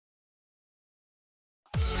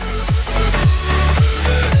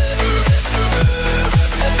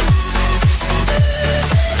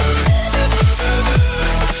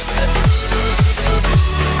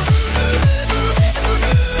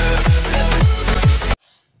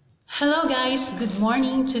guys, good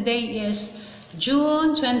morning. Today is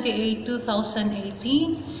June 28,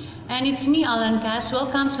 2018 and it's me, Alencass.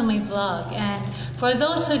 Welcome to my vlog. And for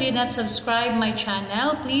those who did not subscribe my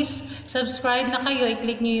channel, please subscribe na kayo.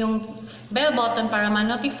 I-click nyo yung bell button para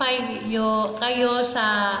ma-notify kayo sa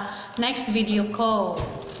next video ko.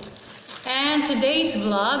 And today's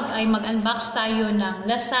vlog ay mag-unbox tayo ng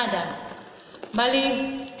LaZaDa. Bali,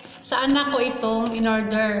 sa anak ko itong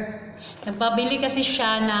in-order. Nagpabili kasi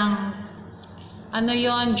siya ng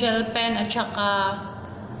gel pen at saka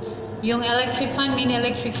yung electric fan, mini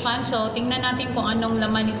electric fan. So, tingnan natin kung anong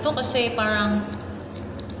laman ito kasi parang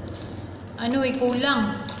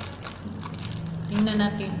kulang. Tingnan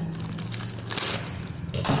natin.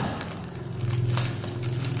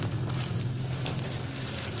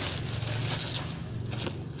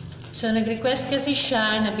 So, nag-request kasi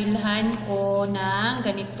siya na bilhan ko ng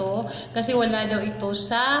ganito kasi wala daw ito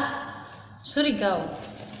sa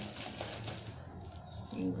Surigao.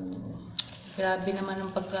 Grabe naman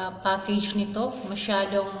ang pagka-package nito.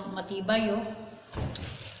 Masyadong matibay, oh.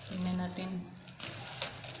 Tingnan natin.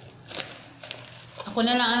 Ako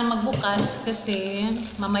na lang ang magbukas kasi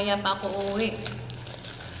mamaya pa ako uuwi.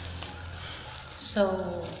 So,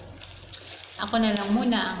 ako na lang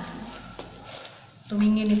muna ang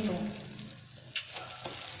tumingin ito.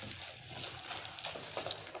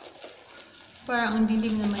 Parang ang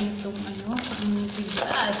dilim naman itong ang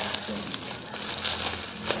tigas.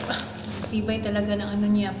 Tibay talaga ng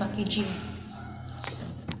niya, packaging.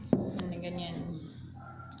 Ganyan.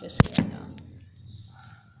 Kasi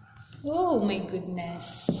oh my goodness.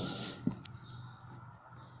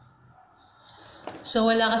 So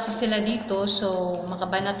wala kasi sila dito, so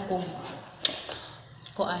makabanat ko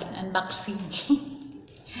unboxing.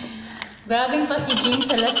 Grabing packaging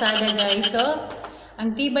sa LaZaDa, guys. So,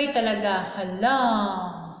 ang tibay talaga. Hala.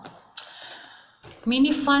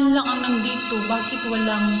 Mini fan lang ang nandito. Bakit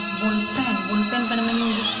walang ball pen? Ball pen pa naman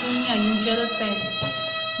yung gusto niya. Yung gel pen.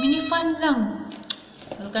 Mini fan lang.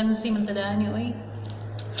 Alkansi, mantadaan niyo, ay.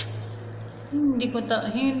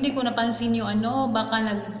 Hindi ko napansin yung baka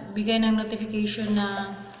nagbigay ng notification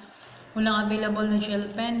na walang available na gel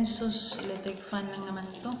pen. Sus, electric fan lang naman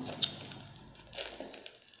ito.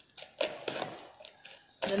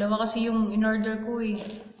 Dalawa kasi yung in-order ko eh.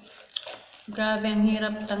 Grabe, ang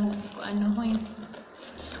hirap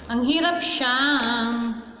ang hirap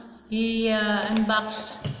siyang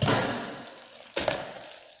i-unbox.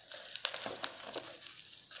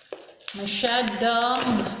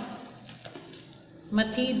 Masyadong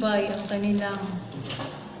matibay ang kanilang.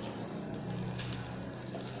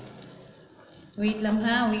 Wait lang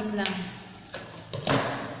ha, wait lang.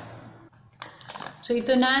 So,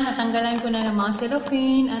 ito na, natanggalan ko na ng mga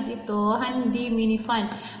cellophane at ito, handy mini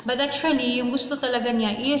fan. But actually, yung gusto talaga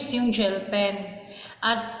niya is yung gel pen.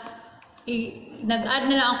 At nag-add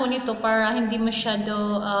na lang ako nito para hindi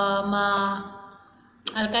masyado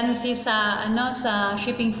ma-alkansi sa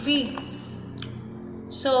shipping fee.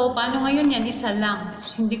 So, paano ngayon yan? Isa lang.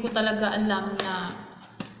 So, hindi ko talaga alam na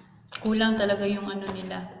kulang talaga yung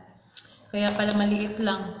nila. Kaya pala maliit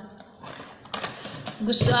lang.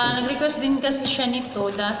 Nag-request din kasi siya nito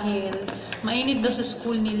dahil mainit daw sa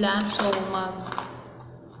school nila. So,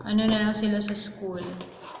 na lang sila sa school.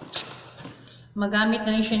 Magamit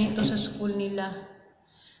na rin siya nito sa school nila.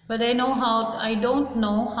 But I don't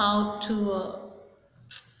know how to,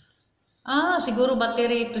 siguro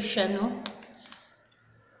battery ito siya, no?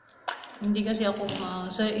 Hindi kasi ako,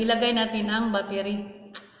 so, ilagay natin ang battery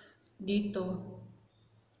dito.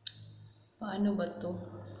 Paano ba to?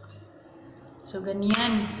 So,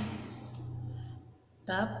 ganyan.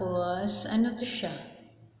 Tapos, to siya?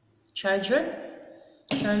 Charger?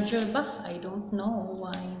 Charger ba? I don't know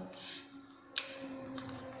why.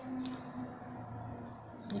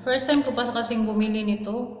 The first time ko pa kasing bumili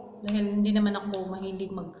nito dahil hindi naman ako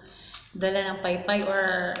mahilig magdala ng paypay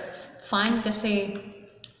or fan kasi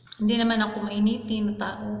hindi naman ako mainitin na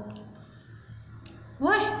tao.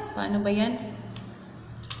 Why? Paano ba yan?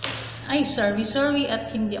 Ay, sorry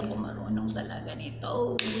at hindi ako marunong talaga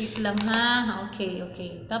nito. Wait lang ha. Okay.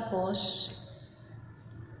 Tapos,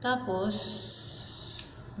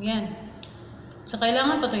 yan. So,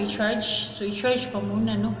 kailangan pa ito i-charge. So, i-charge pa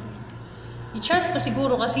muna, no? I-charge pa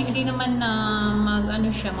siguro kasi hindi naman na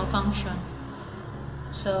mag-function.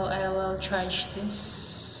 So, I will charge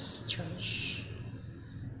this. Charge.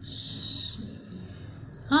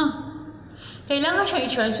 Kailangan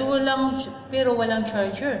siya i-charge. So, pero walang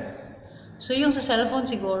charger. So, yung sa cellphone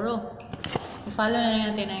siguro. I-follow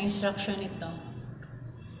na natin ang instruction nito.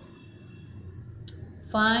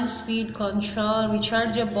 Fan, speed, control,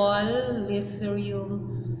 rechargeable,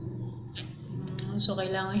 lithium. So, So,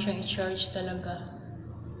 kailangan siyang i-charge talaga.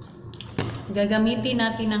 Gagamitin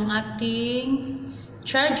natin ang ating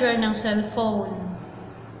charger ng cellphone.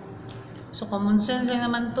 So, common sense lang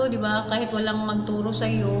naman to, di ba? Kahit walang magturo sa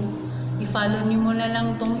iyo, i-follow niyo mo na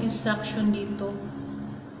lang tong instruction dito.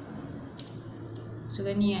 So,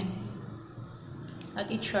 ganyan. At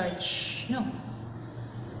i-charge. No.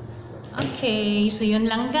 Okay, so yun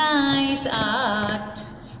lang guys. At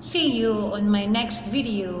see you on my next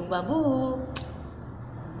video. Babu!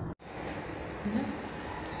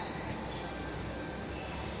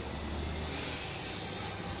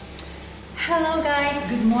 Hello guys,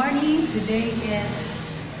 good morning. Today is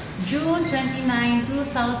June 29,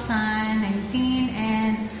 2019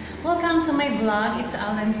 and welcome to my vlog. It's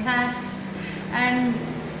Alencass and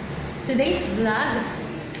today's vlog,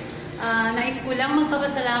 nais ko lang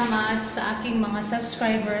magpapasalamat sa aking mga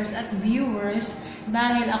subscribers at viewers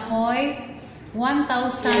dahil ako'y 1,001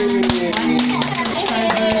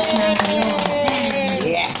 subscribers na ngayon.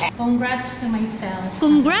 Congrats to myself.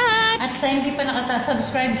 Congrats! At sa hindi pa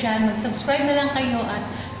nakata-subscribe dyan, mag-subscribe na lang kayo at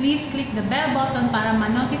please click the bell button para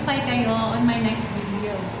ma-notify kayo on my next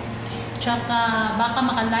video. Tsaka baka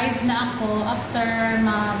maka-live na ako after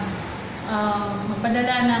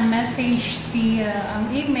magpadala ng message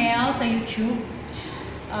ang email sa YouTube.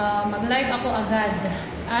 Mag-live ako agad.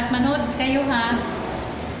 At manood kayo ha.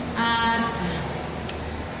 At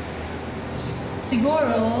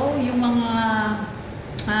siguro yung mga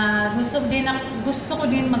gusto ko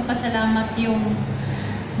din magpasalamat yung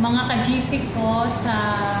mga ka-GC ko sa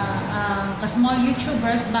ka-small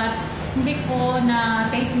YouTubers but hindi ko na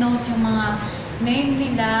take note yung mga name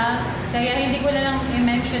nila kaya hindi ko na lang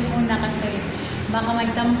i-mention muna kasi baka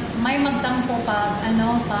may magtampo pag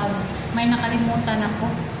may nakalimutan ako.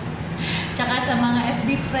 Tsaka sa mga FB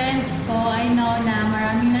friends ko, I know na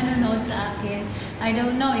maraming nanonood sa akin. I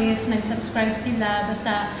don't know if nag-subscribe sila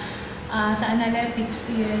basta sa analytics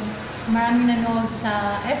is maraming nanonood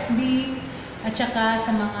sa FB at saka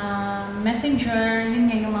sa mga messenger,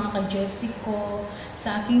 yun nga yung mga ka-Jessie ko,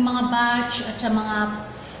 sa aking mga batch at sa mga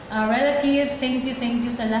relatives, thank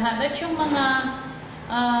you sa lahat. At yung mga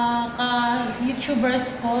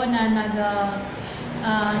ka-YouTubers ko na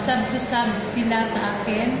sub to sub sila sa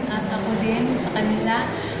akin at ako din sa kanila.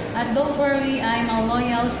 At don't worry, I'm a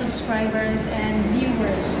loyal subscribers and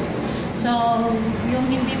viewers. So,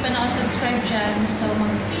 yung hindi pa nakasubscribe dyan, so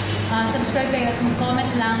mag-subscribe kayo at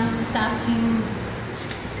mag-comment lang sa aking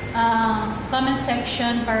comment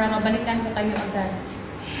section para mabalikan ko kayo agad.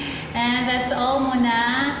 And that's all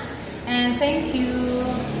muna. And thank you.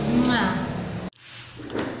 Mwah.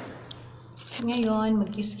 Ngayon,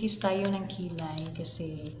 mag-kiss-kiss tayo ng kilay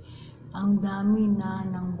kasi ang dami na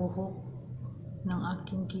ng buhok ng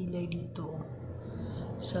aking kilay dito.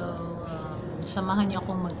 So, samahan niyo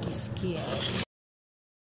akong mag-kiss-kiss.